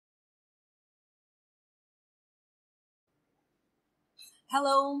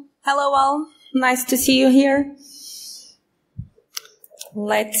Hello. Hello all. Nice to see you here.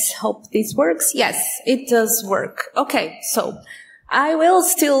 Let's hope this works. Yes, it does work. Okay, so I will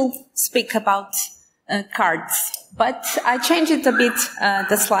still speak about cards, but I changed it a bit,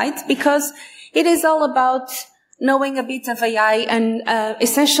 the slide, because it is all about knowing a bit of AI and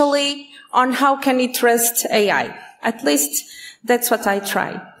essentially on how can it trust AI. At least that's what I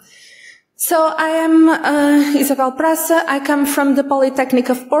try. So I am Isabel Praça. I come from the Polytechnic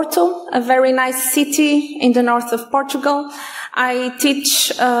of Porto, a very nice city in the north of Portugal. I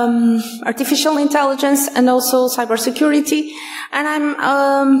teach artificial intelligence and also cybersecurity, and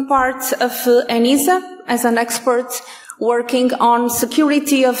I'm part of ENISA as an expert working on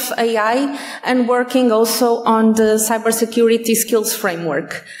security of AI and working also on the cybersecurity skills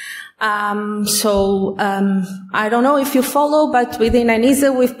framework. I don't know if you follow, but within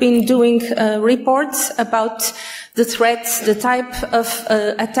ENISA we've been doing reports about the threats, the type of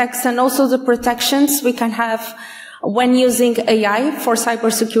attacks, and also the protections we can have when using AI for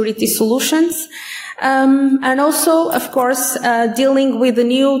cybersecurity solutions. And also, of course, dealing with the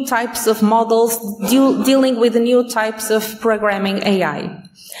new types of models, dealing with the new types of programming AI.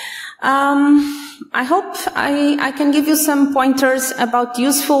 I hope I can give you some pointers about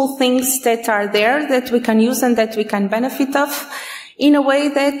useful things that are there that we can use and that we can benefit of in a way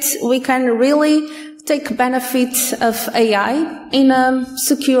that we can really take benefit of AI in a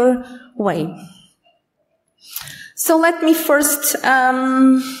secure way. So let me first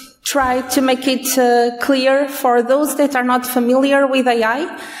try to make it clear for those that are not familiar with AI.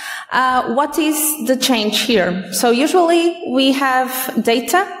 What is the change here? So usually we have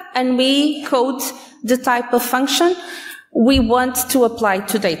data and we code the type of function we want to apply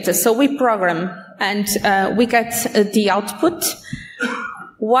to data. So we program and we get the output.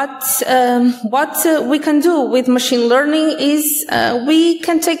 What we can do with machine learning is we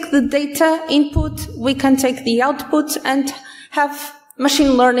can take the data input, we can take the output and have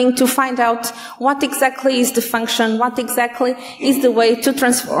machine learning to find out what exactly is the function, what exactly is the way to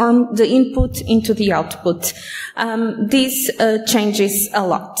transform the input into the output. This changes a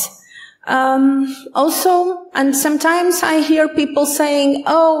lot. Also, and sometimes I hear people saying,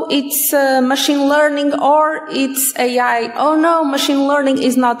 oh, it's machine learning or it's AI. Oh no, machine learning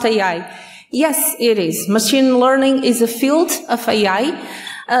is not AI. Yes, it is. Machine learning is a field of AI.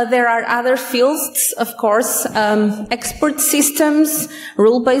 There are other fields, of course, expert systems,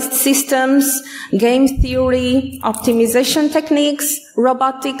 rule-based systems, game theory, optimization techniques,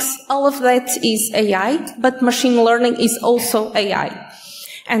 robotics, all of that is AI, but machine learning is also AI.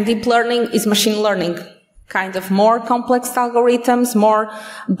 And deep learning is machine learning, kind of more complex algorithms, more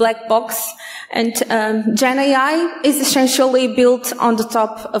black box. And Gen AI is essentially built on the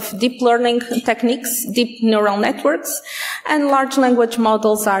top of deep learning techniques, deep neural networks, and large language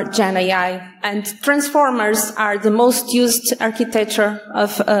models are Gen AI. And transformers are the most used architecture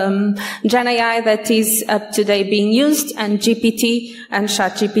of Gen AI that is up to date being used, and GPT and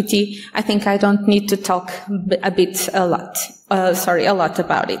ChatGPT. I think I don't need to talk a lot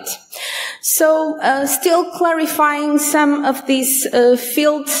about it. So, still clarifying some of these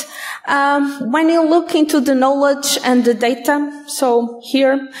fields. When you look into the knowledge and the data, so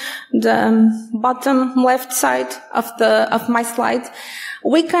here, the bottom left side of my slide,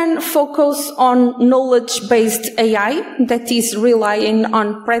 we can focus on knowledge-based AI that is relying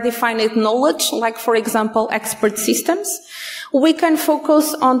on predefined knowledge, like, for example, expert systems. We can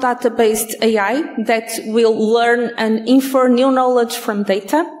focus on data-based AI that will learn and infer new knowledge from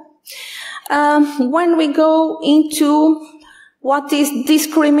data. When we go into what is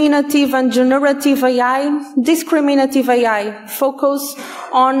discriminative and generative AI? Discriminative AI focus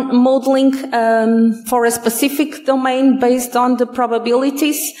on modeling for a specific domain based on the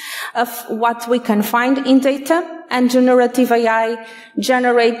probabilities of what we can find in data, and generative AI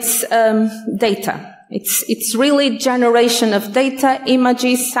generates data. It's really generation of data,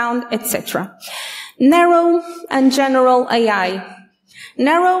 images, sound, etc. Narrow and general AI.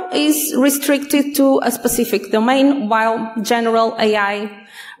 Narrow is restricted to a specific domain, while general AI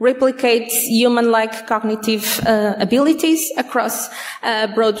replicates human-like cognitive abilities across a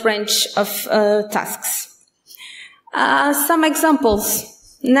broad range of tasks. Some examples.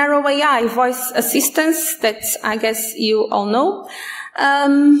 Narrow AI, voice assistants, that I guess you all know.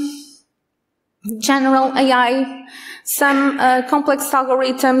 General AI, some complex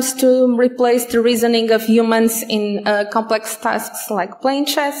algorithms to replace the reasoning of humans in complex tasks like playing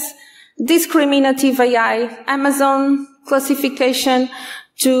chess. Discriminative AI, Amazon classification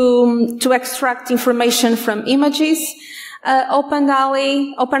to extract information from images.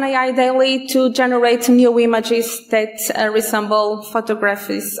 OpenAI Daily to generate new images that resemble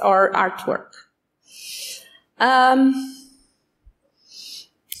photographs or artwork.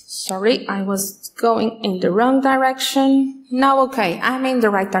 Sorry, I was going in the wrong direction. Now, okay, I'm in the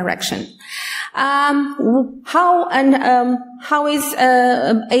right direction. How is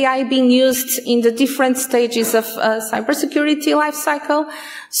AI being used in the different stages of cybersecurity lifecycle?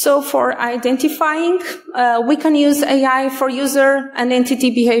 So for identifying, we can use AI for user and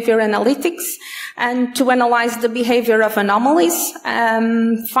entity behavior analytics and to analyze the behavior of anomalies,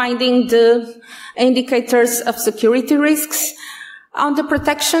 finding the indicators of security risks. On the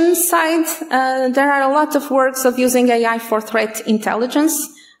protection side, there are a lot of works of using AI for threat intelligence.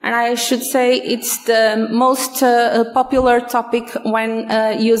 And I should say it's the most popular topic when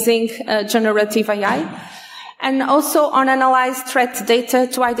using generative AI. And also on analyze threat data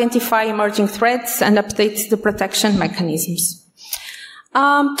to identify emerging threats and update the protection mechanisms.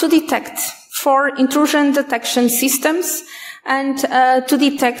 To detect for intrusion detection systems and to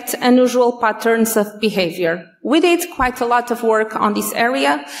detect unusual patterns of behavior. We did quite a lot of work on this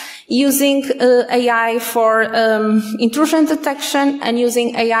area, using AI for intrusion detection and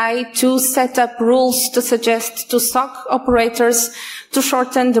using AI to set up rules to suggest to SOC operators to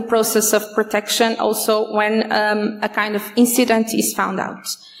shorten the process of protection also when a kind of incident is found out.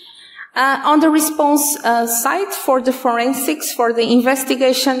 On the response side, for the forensics, for the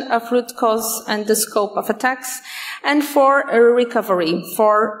investigation of root cause and the scope of attacks, and for recovery,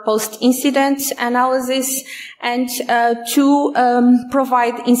 for post-incident analysis, and to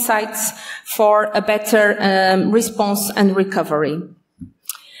provide insights for a better response and recovery.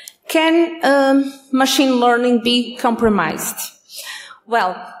 Can machine learning be compromised?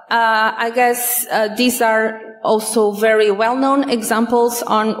 Well, I guess these are also very well-known examples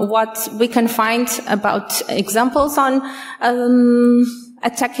on what we can find about examples on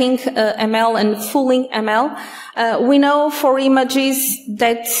attacking ML and fooling ML. We know for images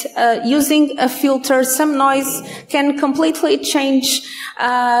that using a filter, some noise can completely change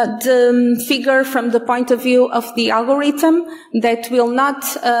the figure from the point of view of the algorithm that will not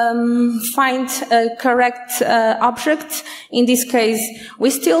find a correct object. In this case, we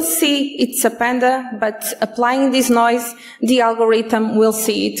still see it's a panda, but applying this noise, the algorithm will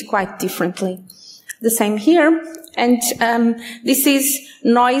see it quite differently. The same here. And this is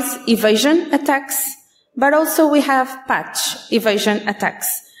noise evasion attacks, but also we have patch evasion attacks.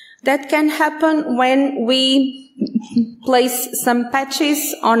 That can happen when we place some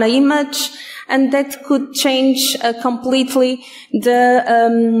patches on an image, and that could change completely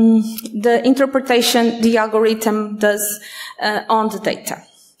the interpretation the algorithm does on the data.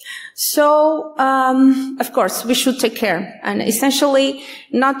 So, of course, we should take care, and essentially,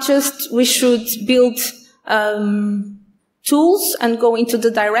 not just we should build tools and go into the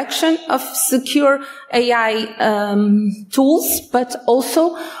direction of secure AI tools, but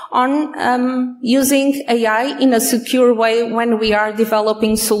also on using AI in a secure way when we are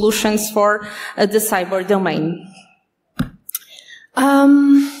developing solutions for the cyber domain.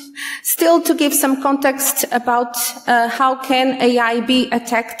 Still, to give some context about how can AI be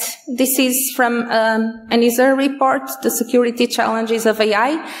attacked, this is from an ISA report, The Security Challenges of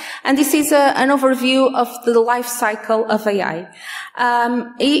AI, and this is an overview of the life cycle of AI.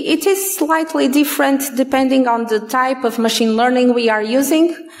 It is slightly different depending on the type of machine learning we are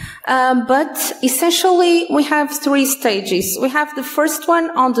using, but essentially we have three stages. We have the first one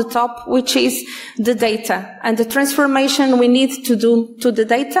on the top, which is the data and the transformation we need to do to the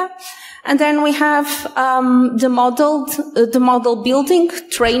data. And then we have the model building,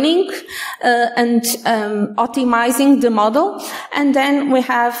 training, and optimizing the model. And then we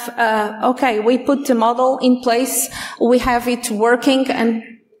have, okay, we put the model in place, we have it working, and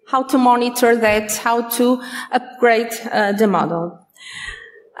how to monitor that, how to upgrade the model.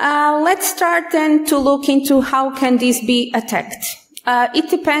 Let's start then to look into how can this be attacked. It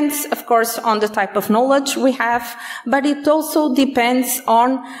depends, of course, on the type of knowledge we have, but it also depends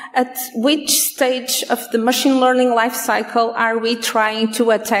on at which stage of the machine learning life cycle are we trying to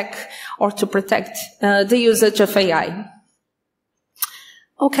attack or to protect the usage of AI.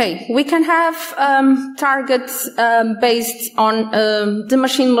 Okay, we can have targets based on the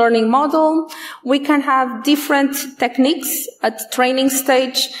machine learning model. We can have different techniques at training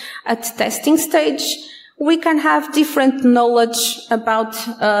stage, at testing stage. We can have different knowledge about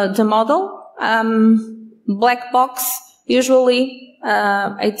the model, black box Usually,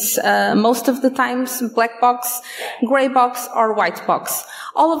 it's most of the times black box, gray box, or white box.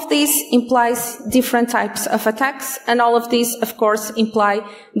 All of these implies different types of attacks, and all of these, of course, imply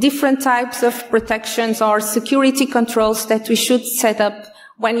different types of protections or security controls that we should set up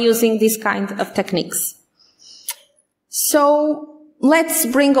when using this kind of techniques. So, let's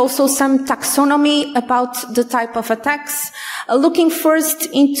bring also some taxonomy about the type of attacks, looking first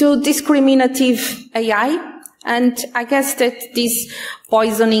into discriminative AI. And I guess that this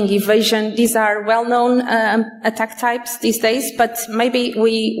poisoning, evasion, these are well-known attack types these days, but maybe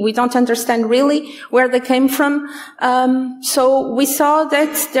we don't understand really where they came from. So we saw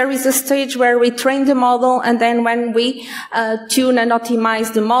that there is a stage where we train the model, and then when we tune and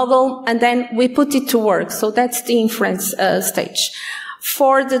optimize the model, and then we put it to work. So that's the inference stage.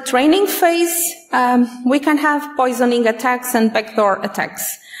 For the training phase, we can have poisoning attacks and backdoor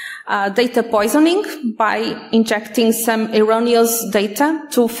attacks. Data poisoning by injecting some erroneous data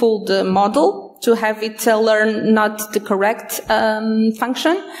to fool the model, to have it learn not the correct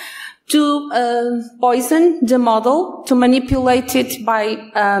function, to poison the model, to manipulate it by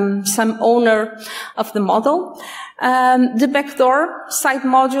some owner of the model. The backdoor side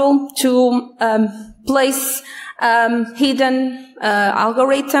module to place hidden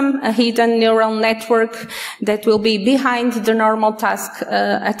algorithm, a hidden neural network that will be behind the normal task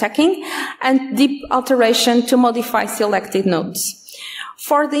attacking, and deep alteration to modify selected nodes.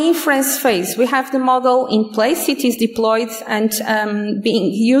 For the inference phase, we have the model in place, it is deployed and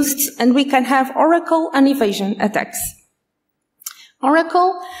being used, and we can have oracle and evasion attacks.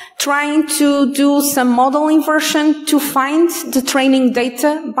 Oracle, trying to do some model inversion to find the training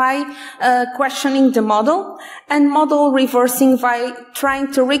data by questioning the model, and model reversing by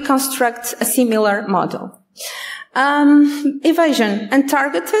trying to reconstruct a similar model. Evasion,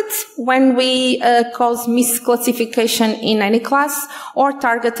 untargeted, when we cause misclassification in any class, or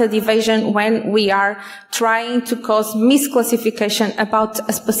targeted evasion when we are trying to cause misclassification about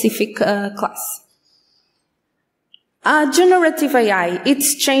a specific class. Generative AI,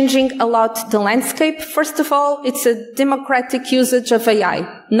 it's changing a lot the landscape. First of all, it's a democratic usage of AI.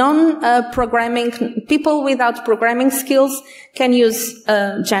 Non-programming, people without programming skills can use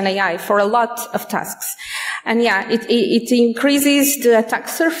Gen AI for a lot of tasks. And yeah, it increases the attack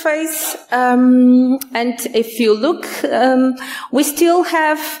surface. And if you look, we still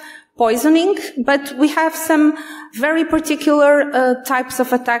have poisoning, but we have some very particular types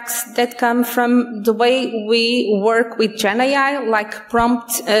of attacks that come from the way we work with Gen AI, like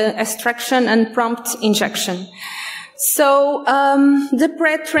prompt extraction and prompt injection. So the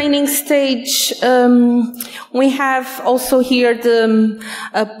pre-training stage, we have also here the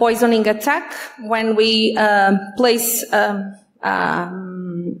poisoning attack, when we place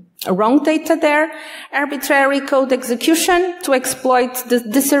wrong data there, arbitrary code execution to exploit the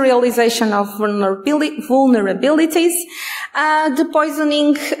deserialization of vulnerabilities, the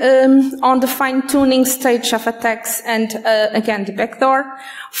poisoning on the fine-tuning stage of attacks, and again the backdoor.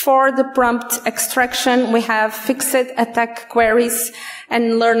 For the prompt extraction, we have fixed attack queries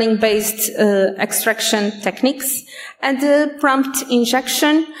and learning-based extraction techniques. And the prompt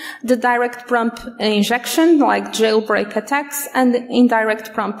injection, the direct prompt injection, like jailbreak attacks, and the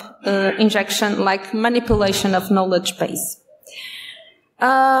indirect prompt injection, like manipulation of knowledge base.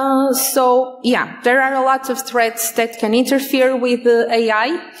 So, yeah, there are a lot of threats that can interfere with the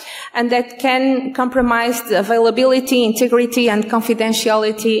AI, and that can compromise the availability, integrity, and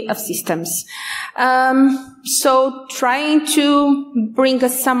confidentiality of systems. So, trying to bring a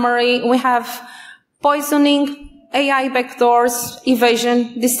summary, we have poisoning, AI backdoors,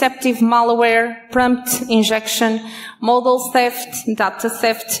 evasion, deceptive malware, prompt injection, model theft, data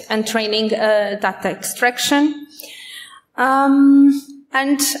theft, and training data extraction.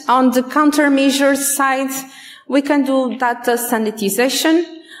 And on the countermeasures side, we can do data sanitization,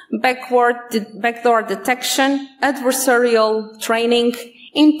 backdoor detection, adversarial training,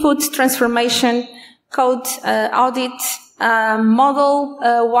 input transformation, code audit, model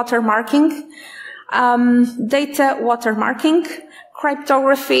watermarking, data watermarking,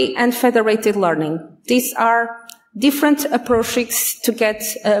 cryptography, and federated learning. These are different approaches to get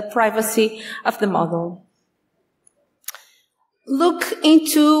privacy of the model. Look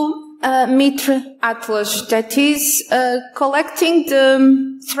into MITRE Atlas, that is collecting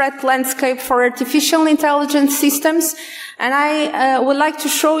the threat landscape for artificial intelligence systems, and I would like to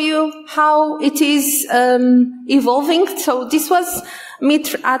show you how it is evolving. So this was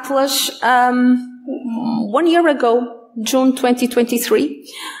MITRE Atlas 1 year ago, June 2023.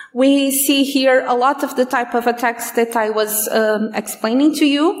 We see here a lot of the type of attacks that I was explaining to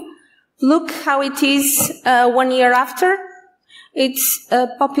you. Look how it is 1 year after. It's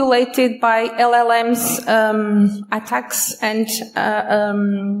populated by LLMs attacks and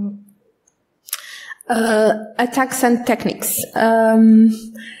techniques.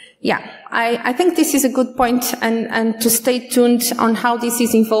 I think this is a good point, and to stay tuned on how this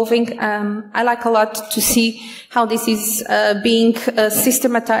is evolving. I like a lot to see how this is being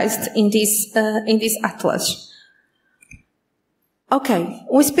systematized in this atlas. Okay,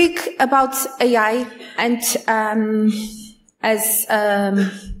 we speak about AI and as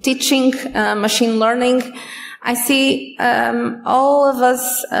teaching machine learning. I see all of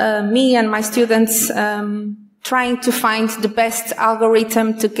us, me and my students, trying to find the best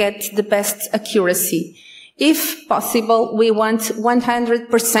algorithm to get the best accuracy. If possible, we want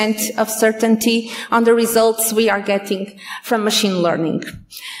 100% of certainty on the results we are getting from machine learning.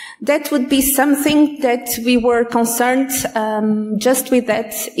 That would be something that we were concerned just with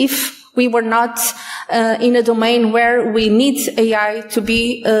that if we were not in a domain where we need AI to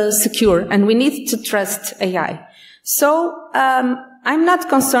be secure and we need to trust AI. So I'm not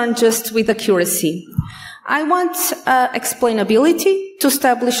concerned just with accuracy. I want explainability to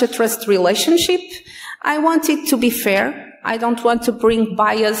establish a trust relationship. I want it to be fair. I don't want to bring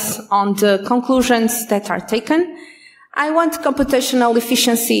bias on the conclusions that are taken. I want computational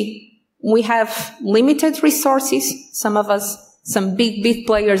efficiency. We have limited resources. Some big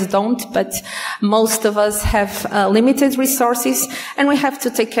players don't, but most of us have limited resources, and we have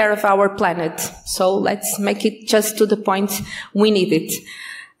to take care of our planet. So let's make it just to the point we need it.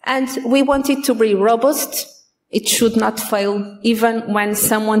 And we want it to be robust. It should not fail, even when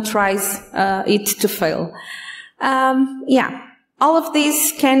someone tries it to fail. All of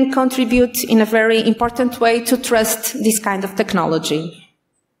these can contribute in a very important way to trust this kind of technology.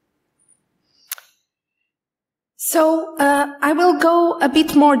 So I will go a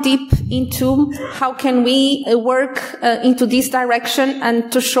bit more deep into how can we work into this direction,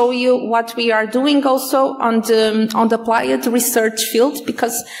 and to show you what we are doing also on the applied research field,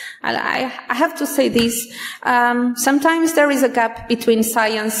 because I have to say this, sometimes there is a gap between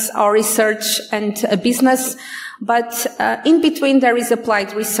science or research and a business, but in between there is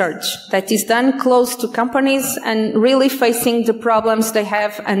applied research that is done close to companies and really facing the problems they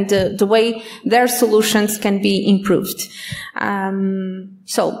have and the way their solutions can be improved.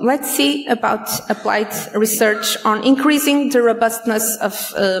 So let's see about applied research on increasing the robustness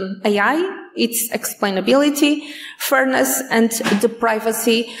of AI, its explainability, fairness, and the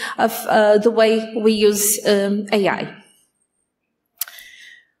privacy of the way we use AI.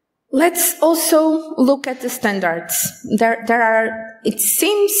 Let's also look at the standards. It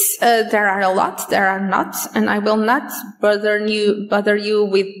seems there are a lot, there are not, and I will not bother you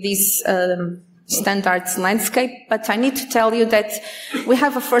with this standards landscape, but I need to tell you that we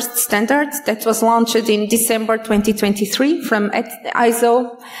have a first standard that was launched in December 2023 from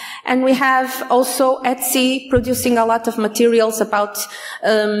ISO, and we have also ETSI producing a lot of materials about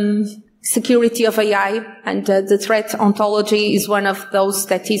security of AI, and the threat ontology is one of those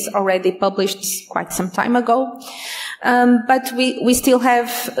that is already published quite some time ago. But we still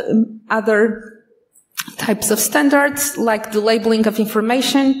have other types of standards, like the labeling of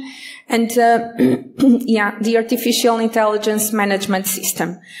information and the artificial intelligence management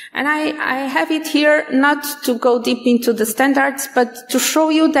system. And I have it here not to go deep into the standards, but to show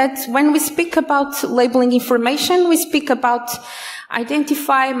you that when we speak about labeling information, we speak about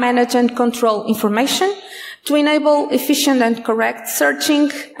identify, manage, and control information, to enable efficient and correct searching,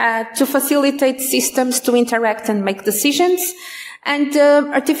 to facilitate systems to interact and make decisions. And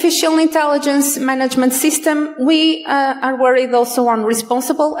artificial intelligence management system, we are worried also on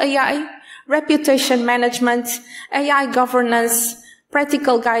responsible AI, reputation management, AI governance,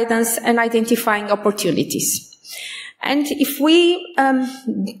 practical guidance, and identifying opportunities. And if we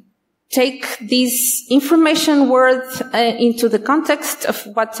take this information word into the context of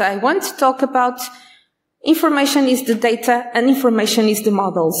what I want to talk about, information is the data and information is the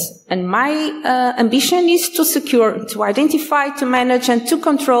models. And my ambition is to secure, to identify, to manage, and to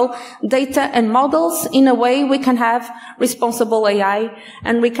control data and models in a way we can have responsible AI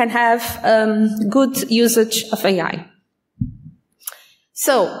and we can have good usage of AI.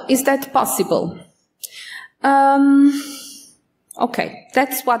 So, is that possible? Okay,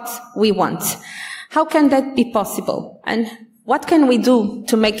 that's what we want. How can that be possible? And what can we do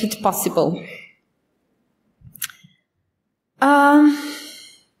to make it possible?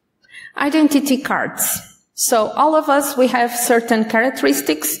 Identity cards. So all of us, we have certain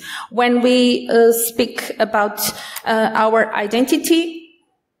characteristics when we speak about our identity.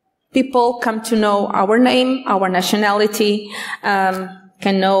 People come to know our name, our nationality,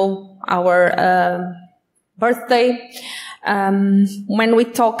 can know our birthday. When we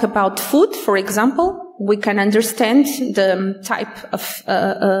talk about food, for example, we can understand the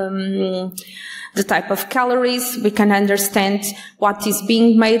type of calories. We can understand what is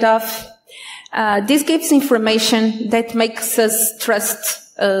being made of. This gives information that makes us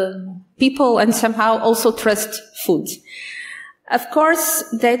trust people and somehow also trust food. Of course,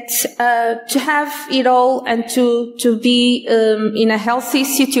 that to have it all and to be in a healthy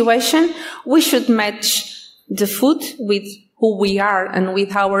situation, we should match the food with who we are and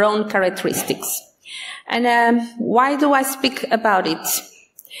with our own characteristics. And why do I speak about it?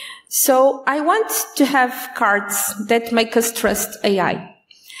 So I want to have cards that make us trust AI.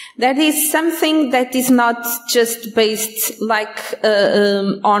 That is something that is not just based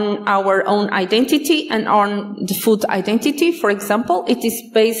on our own identity and on the food identity, for example. It is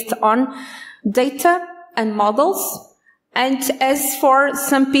based on data and models. And as for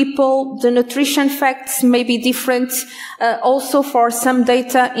some people, the nutrition facts may be different. Also for some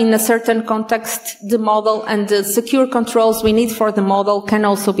data in a certain context, the model and the secure controls we need for the model can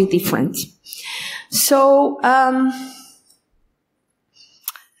also be different. So,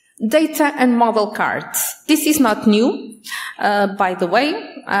 data and model cards. This is not new, by the way.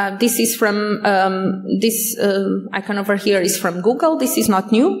 This is from, this icon over here is from Google. This is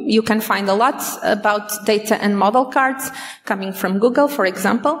not new. You can find a lot about data and model cards coming from Google, for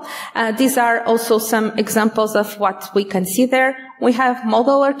example. These are also some examples of what we can see there. We have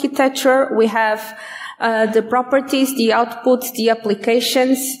model architecture. We have the properties, the outputs, the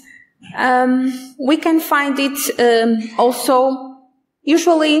applications. We can find it also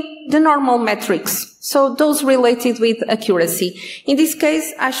usually the normal metrics, so those related with accuracy. In this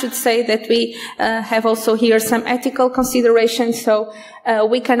case, I should say that we have also here some ethical considerations, so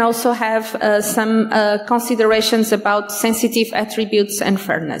we can also have some considerations about sensitive attributes and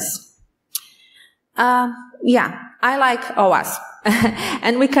fairness. Yeah, I like OWASP.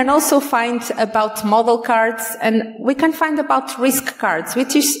 And we can also find about model cards, and we can find about risk cards,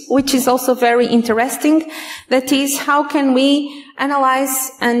 which is also very interesting. That is, how can we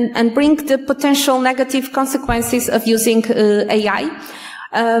analyze and bring the potential negative consequences of using AI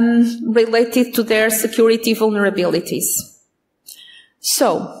related to their security vulnerabilities.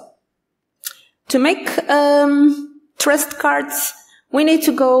 So, to make trust cards, we need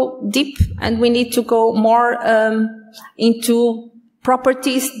to go deep and we need to go more into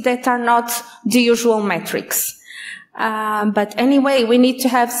properties that are not the usual metrics. But anyway, we need to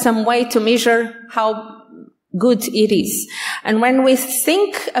have some way to measure how good it is. And when we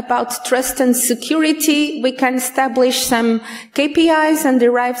think about trust and security, we can establish some KPIs and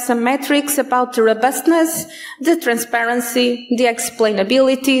derive some metrics about the robustness, the transparency, the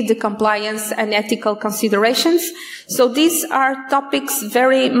explainability, the compliance, and ethical considerations. So these are topics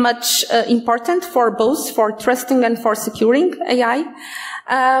very much important for both for trusting and for securing AI.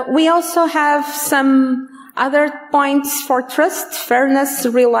 We also have some other points for trust: fairness,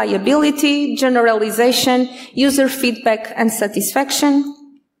 reliability, generalization, user feedback, and satisfaction.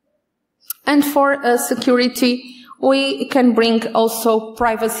 And for security, we can bring also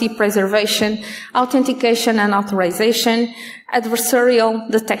privacy preservation, authentication and authorization,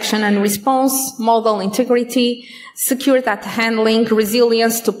 adversarial detection and response, model integrity, secure data handling,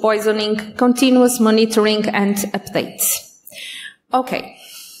 resilience to poisoning, continuous monitoring, and updates. Okay.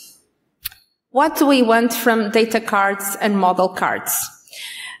 What do we want from data cards and model cards?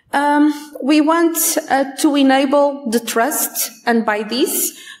 We want to enable the trust, and by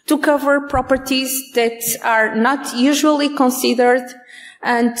this, to cover properties that are not usually considered,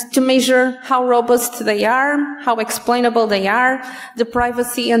 and to measure how robust they are, how explainable they are, the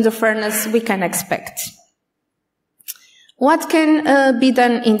privacy and the fairness we can expect. What can be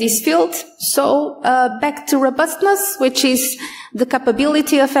done in this field? So, back to robustness, which is the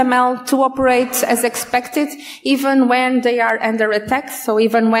capability of ML to operate as expected, even when they are under attack. So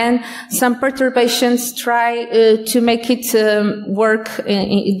even when some perturbations try to make it work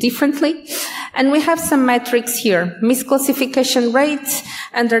differently. And we have some metrics here: misclassification rate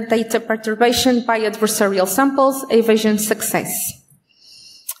under data perturbation by adversarial samples, evasion success.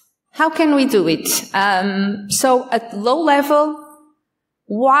 How can we do it? So at low level,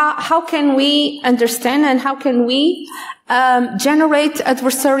 how can we understand and how can we generate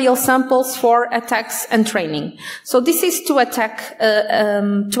adversarial samples for attacks and training? So this is to attack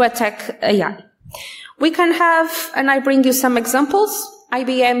AI. We can have, and I bring you some examples,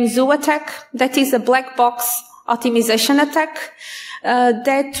 IBM Zoo attack. That is a black box optimization attack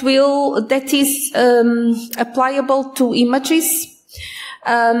that is applicable to images.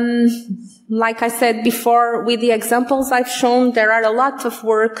 Like I said before, with the examples I've shown, there are a lot of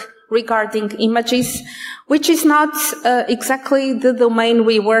work regarding images, which is not exactly the domain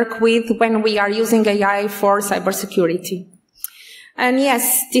we work with when we are using AI for cybersecurity. And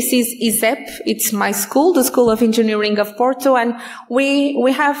yes, this is ISEP. It's my school, the School of Engineering of Porto, and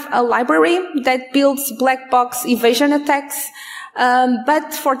we have a library that builds black box evasion attacks,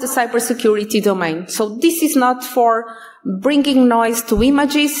 but for the cybersecurity domain. So this is not for bringing noise to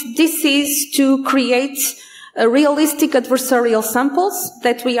images. This is to create realistic adversarial samples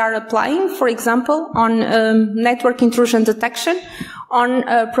that we are applying, for example, on network intrusion detection, on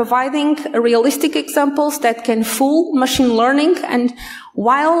providing realistic examples that can fool machine learning, and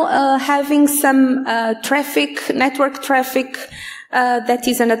while having some network traffic that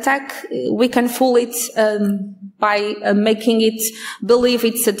is an attack, we can fool it by making it believe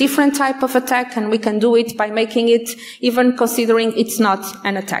it's a different type of attack, and we can do it by making it even considering it's not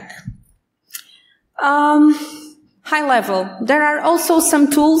an attack. High level. There are also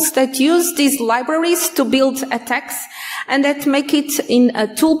some tools that use these libraries to build attacks and that make it in a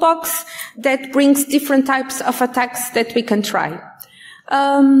toolbox that brings different types of attacks that we can try.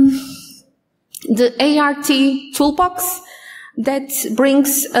 The ART toolbox that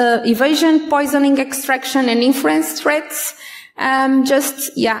brings evasion, poisoning, extraction, and inference threats.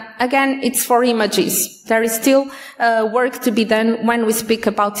 Again, it's for images. There is still work to be done when we speak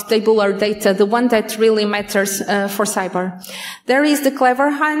about tabular data, the one that really matters for cyber. There is the Clever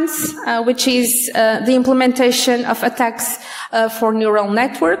Hands, which is the implementation of attacks for neural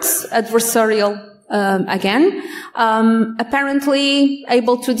networks, adversarial again, apparently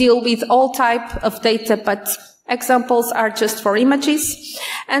able to deal with all type of data, but examples are just for images.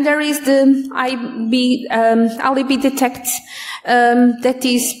 And there is the alibi detect, that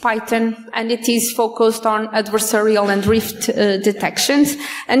is Python, and it is focused on adversarial and drift detections.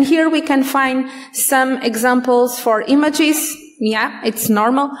 And here we can find some examples for images. Yeah, it's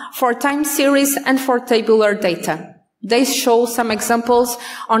normal, for time series and for tabular data. They show some examples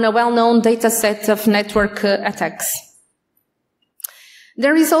on a well-known data set of network attacks.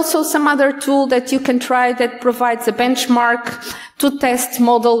 There is also some other tool that you can try that provides a benchmark to test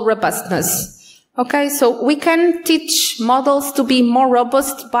model robustness. Okay, so we can teach models to be more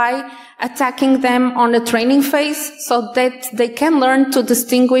robust by attacking them on a training phase so that they can learn to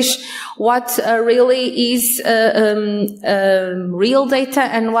distinguish what really is real data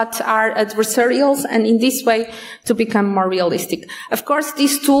and what are adversarials, and in this way to become more realistic. Of course,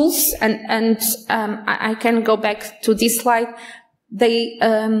 these tools, and I can go back to this slide, they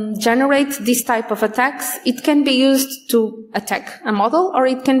generate this type of attacks. It can be used to attack a model, or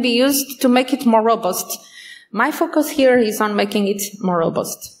it can be used to make it more robust. My focus here is on making it more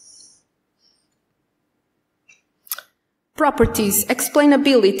robust. Properties,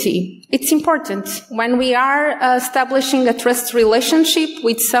 explainability. It's important. When we are establishing a trust relationship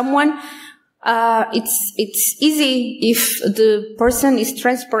with someone, it's easy if the person is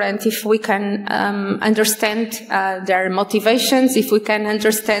transparent, if we can understand their motivations, if we can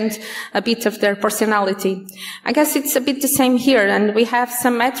understand a bit of their personality. I guess it's a bit the same here, and we have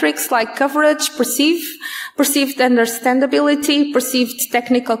some metrics like coverage, perceived understandability, perceived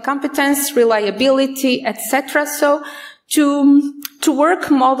technical competence, reliability, etc. So to work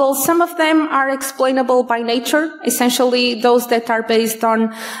models, some of them are explainable by nature, essentially those that are based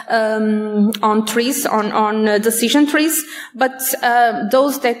on trees, on decision trees, but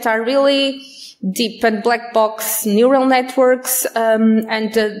those that are really deep and black box neural networks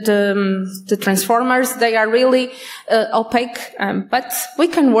and the transformers, they are really opaque, but we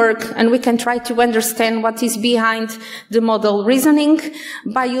can work and we can try to understand what is behind the model reasoning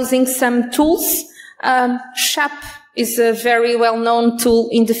by using some tools. SHAP is a very well-known tool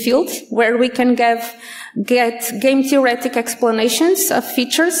in the field where we can get game theoretic explanations of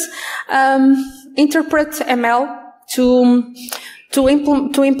features, interpret ML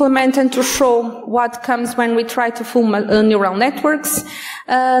to implement and to show what comes when we try to fool neural networks,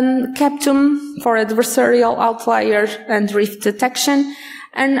 Captum for adversarial outlier and drift detection,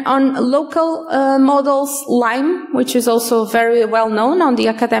 and on local models, LIME, which is also very well known on the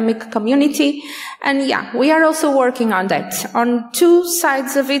academic community. And yeah, we are also working on that. On two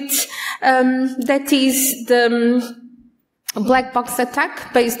sides of it, that is the black box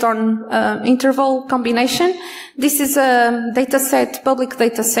attack based on interval combination. This is a data set, public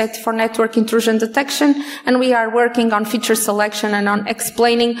data set for network intrusion detection, and we are working on feature selection and on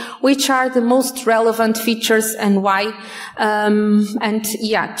explaining which are the most relevant features and why, and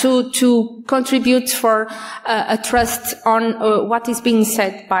yeah, to contribute for a trust on what is being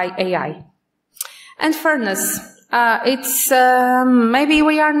said by AI. And fairness. Maybe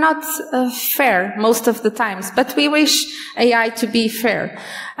we are not fair most of the times, but we wish AI to be fair.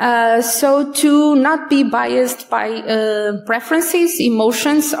 So to not be biased by preferences,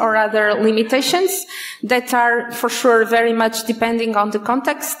 emotions, or other limitations that are for sure very much depending on the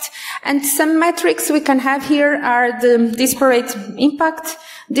context. And some metrics we can have here are the disparate impact,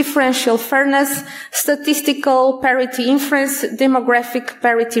 differential fairness, statistical parity inference, demographic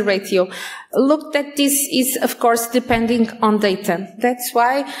parity ratio. Look that this is, of course, depending on data. That's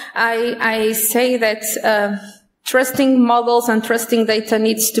why I say that trusting models and trusting data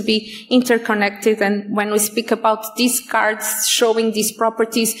needs to be interconnected. And when we speak about these cards showing these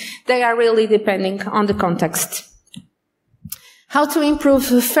properties, they are really depending on the context. How to improve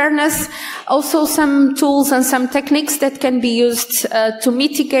fairness? Also some tools and some techniques that can be used to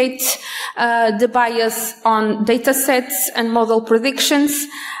mitigate the bias on data sets and model predictions.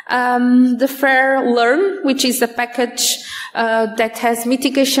 The Fair Learn, which is a package that has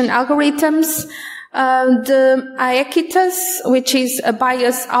mitigation algorithms. The Aequitas, which is a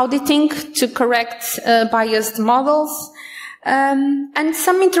bias auditing to correct biased models. And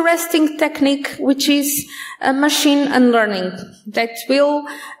some interesting technique, which is machine unlearning, that will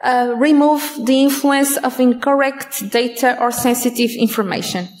remove the influence of incorrect data or sensitive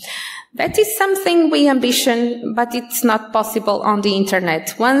information. That is something we ambition, but it's not possible on the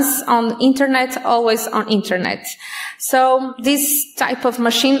internet. Once on internet, always on internet. So this type of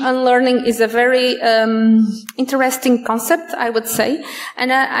machine unlearning is a very interesting concept, I would say.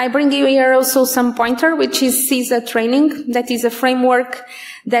 And I bring you here also some pointer, which is CISA training. That is a framework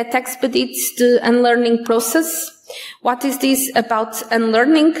that expedites the unlearning process. What is this about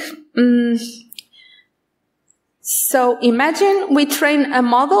unlearning? So imagine we train a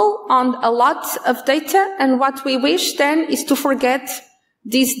model on a lot of data, and what we wish then is to forget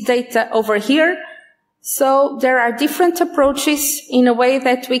this data over here. So there are different approaches in a way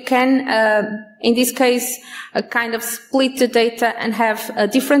that we can, in this case, kind of split the data and have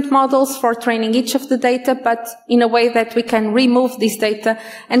different models for training each of the data, but in a way that we can remove this data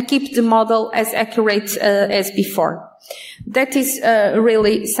and keep the model as accurate as before. That is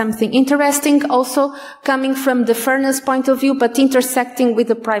really something interesting, also coming from the fairness point of view, but intersecting with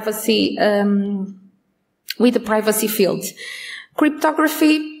the privacy field.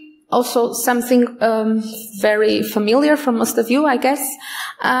 Cryptography, also something very familiar for most of you, I guess.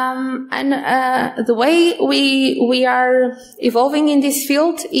 And the way we are evolving in this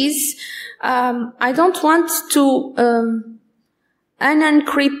field is I don't want to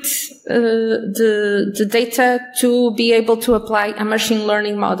unencrypt the data to be able to apply a machine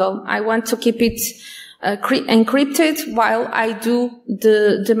learning model. I want to keep it encrypted while I do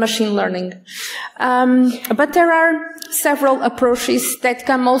the machine learning. But there are several approaches that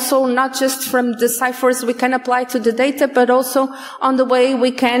come also not just from the ciphers we can apply to the data, but also on the way we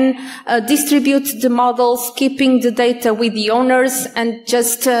can distribute the models, keeping the data with the owners and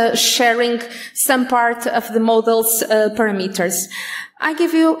just sharing some part of the model's parameters. I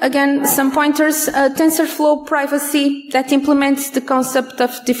give you again some pointers. TensorFlow privacy that implements the concept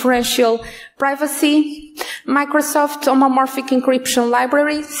of differential privacy. Microsoft homomorphic encryption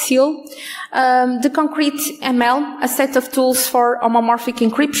library, SEAL. The Concrete ML, a set of tools for homomorphic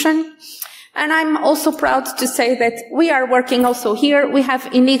encryption. And I'm also proud to say that we are working also here. We have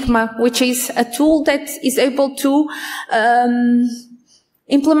Enigma, which is a tool that is able to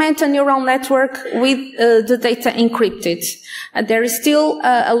implement a neural network with the data encrypted. There is still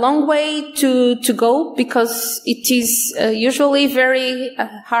a long way to go because it is usually very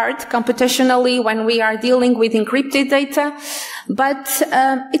hard computationally when we are dealing with encrypted data, but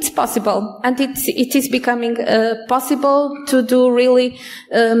it's possible, and it is becoming possible to do really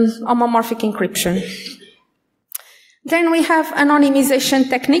homomorphic encryption. Then we have anonymization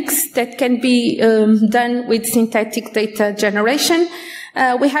techniques that can be done with synthetic data generation.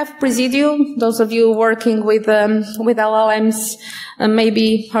 We have Presidio. Those of you working with LLMs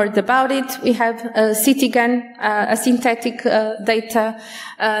maybe heard about it. We have CityGun, a synthetic data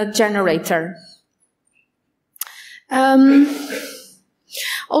generator. Then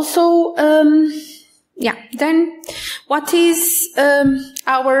what is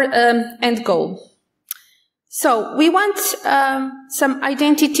our end goal? So we want some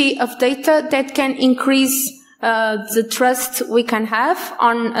identity of data that can increase the trust we can have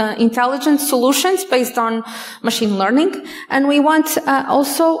on intelligent solutions based on machine learning. And we want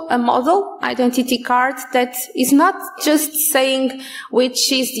also a model identity card that is not just saying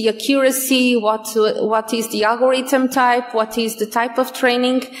which is the accuracy, what is the algorithm type, what is the type of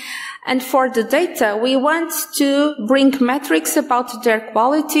training. And for the data, we want to bring metrics about their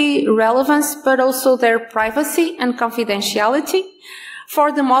quality, relevance, but also their privacy and confidentiality.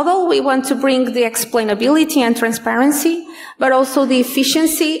 For the model, we want to bring the explainability and transparency, but also the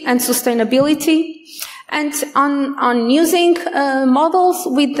efficiency and sustainability. And on using models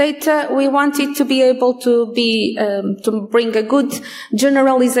with data, we want it to be able to be to bring a good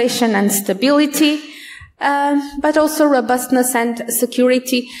generalization and stability, but also robustness and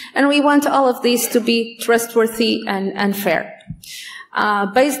security. And we want all of these to be trustworthy and fair.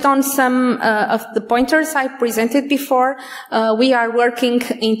 Based on some of the pointers I presented before, we are working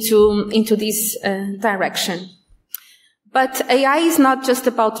into this direction. But AI is not just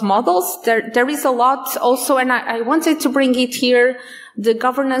about models. There is a lot also, and I wanted to bring it here. The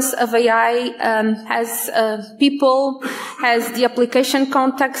governance of AI has people, has the application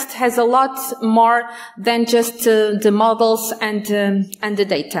context, has a lot more than just the models and the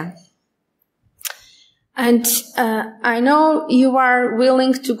data. And I know you are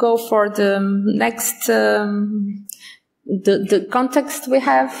willing to go for the next the context we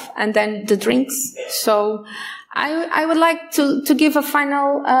have, and then the drinks. So I would like to give a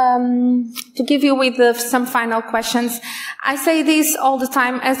final, to give you with some final questions. I say this all the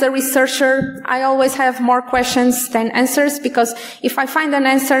time. As a researcher, I always have more questions than answers, because if I find an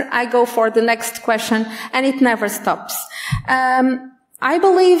answer, I go for the next question, and it never stops. I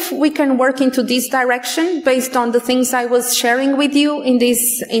believe we can work into this direction based on the things I was sharing with you in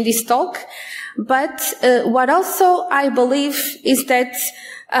this talk. But what also I believe is that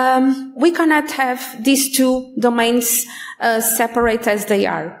we cannot have these two domains separate as they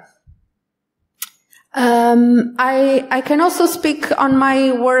are. I can also speak on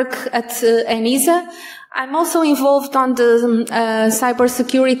my work at ENISA. I'm also involved on the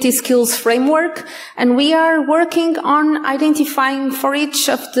cybersecurity skills framework, and we are working on identifying for each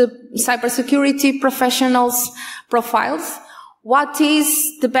of the cybersecurity professionals' profiles what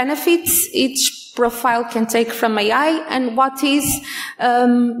is the benefits each profile can take from AI, and what is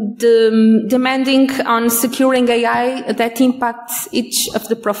the demanding on securing AI that impacts each of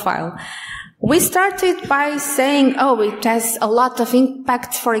the profile. We started by saying, oh, it has a lot of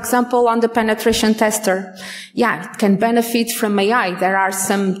impact, for example, on the penetration tester. Yeah, it can benefit from AI. There are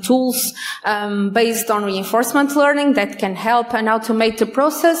some tools based on reinforcement learning that can help and automate the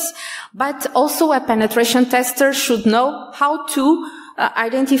process, but also a penetration tester should know how to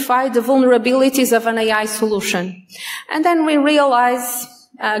identify the vulnerabilities of an AI solution. And then we realize,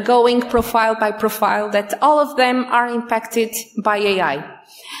 going profile by profile, that all of them are impacted by AI.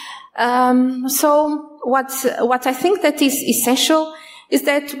 So what I think that is essential is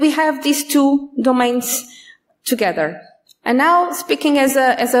that we have these two domains together. And now, speaking as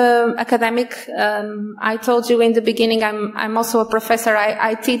a academic, I told you in the beginning, I'm also a professor.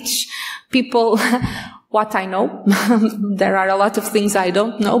 I teach people what I know. There are a lot of things I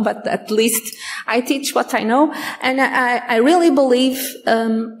don't know, but at least I teach what I know. And I really believe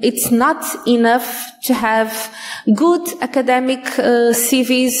it's not enough to have good academic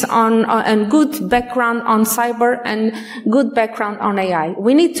CVs and good background on cyber and good background on AI.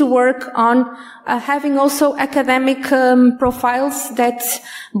 We need to work on having also academic profiles that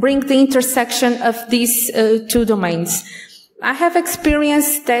bring the intersection of these two domains. I have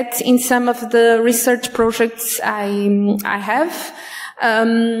experienced that in some of the research projects I have.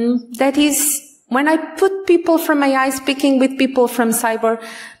 That is, when I put people from AI speaking with people from cyber,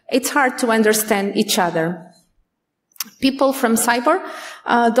 it's hard to understand each other. People from cyber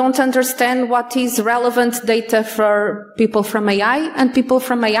don't understand what is relevant data for people from AI, and people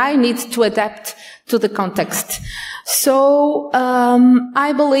from AI need to adapt to the context. So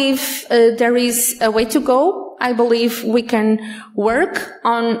I believe there is a way to go. I believe we can work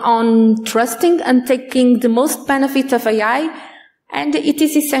on trusting and taking the most benefit of AI, and it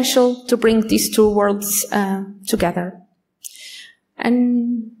is essential to bring these two worlds together.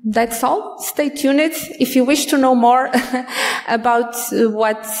 And that's all. Stay tuned. If you wish to know more about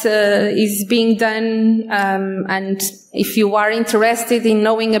what is being done, and if you are interested in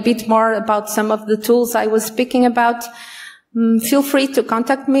knowing a bit more about some of the tools I was speaking about, feel free to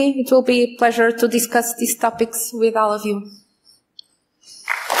contact me. It will be a pleasure to discuss these topics with all of you.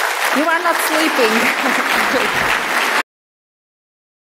 You are not sleeping.